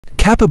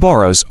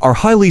Capybaras are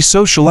highly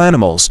social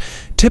animals,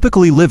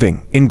 typically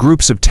living in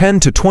groups of 10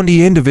 to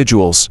 20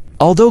 individuals.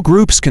 Although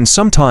groups can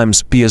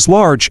sometimes be as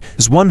large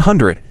as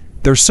 100,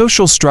 their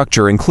social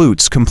structure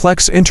includes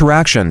complex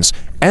interactions,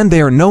 and they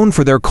are known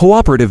for their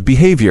cooperative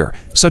behavior,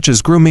 such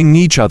as grooming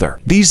each other.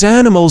 These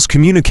animals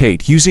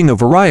communicate using a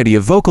variety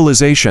of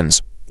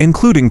vocalizations,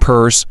 including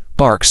purrs,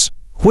 barks,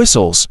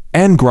 whistles,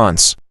 and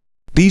grunts.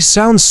 These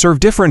sounds serve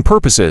different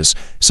purposes,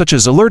 such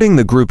as alerting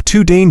the group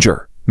to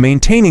danger,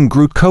 maintaining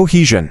group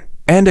cohesion,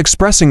 and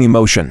expressing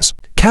emotions.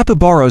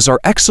 Capybaras are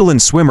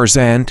excellent swimmers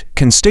and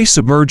can stay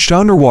submerged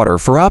underwater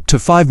for up to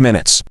 5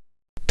 minutes.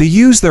 They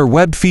use their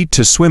webbed feet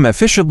to swim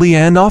efficiently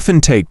and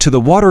often take to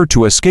the water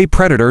to escape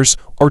predators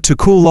or to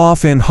cool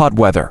off in hot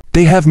weather.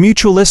 They have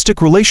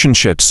mutualistic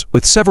relationships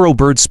with several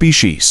bird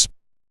species.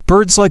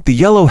 Birds like the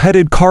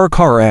yellow-headed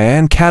caracara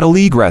and cattle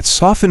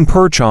egrets often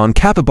perch on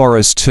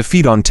capybaras to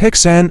feed on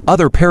ticks and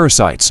other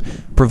parasites,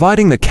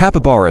 providing the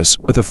capybaras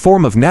with a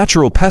form of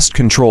natural pest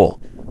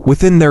control.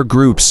 Within their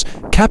groups,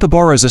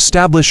 capybaras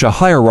establish a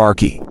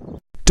hierarchy.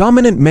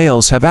 Dominant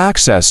males have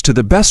access to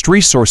the best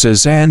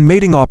resources and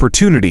mating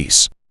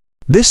opportunities.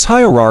 This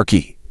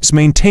hierarchy is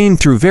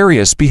maintained through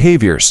various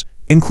behaviors,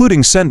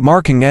 including scent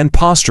marking and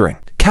posturing.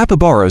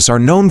 Capybaras are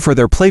known for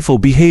their playful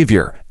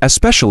behavior,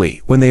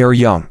 especially when they are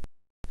young.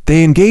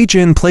 They engage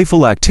in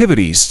playful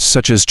activities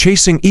such as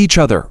chasing each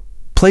other,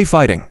 play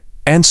fighting,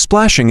 and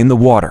splashing in the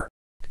water.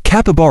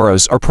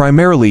 Capybaras are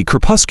primarily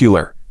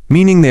crepuscular,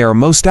 meaning they are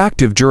most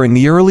active during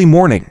the early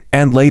morning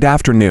and late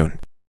afternoon.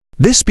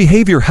 This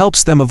behavior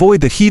helps them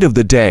avoid the heat of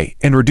the day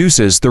and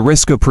reduces the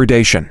risk of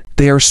predation.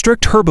 They are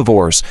strict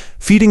herbivores,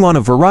 feeding on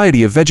a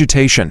variety of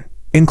vegetation,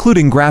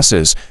 including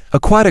grasses,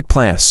 aquatic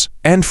plants,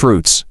 and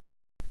fruits.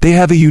 They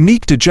have a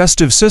unique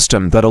digestive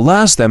system that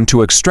allows them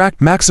to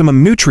extract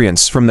maximum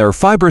nutrients from their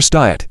fibrous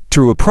diet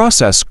through a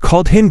process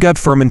called hinge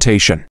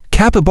fermentation.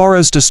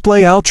 Capybaras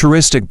display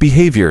altruistic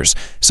behaviors,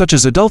 such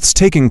as adults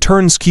taking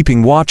turns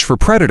keeping watch for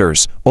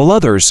predators, while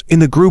others in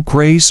the group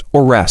graze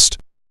or rest.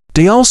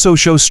 They also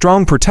show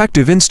strong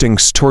protective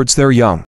instincts towards their young.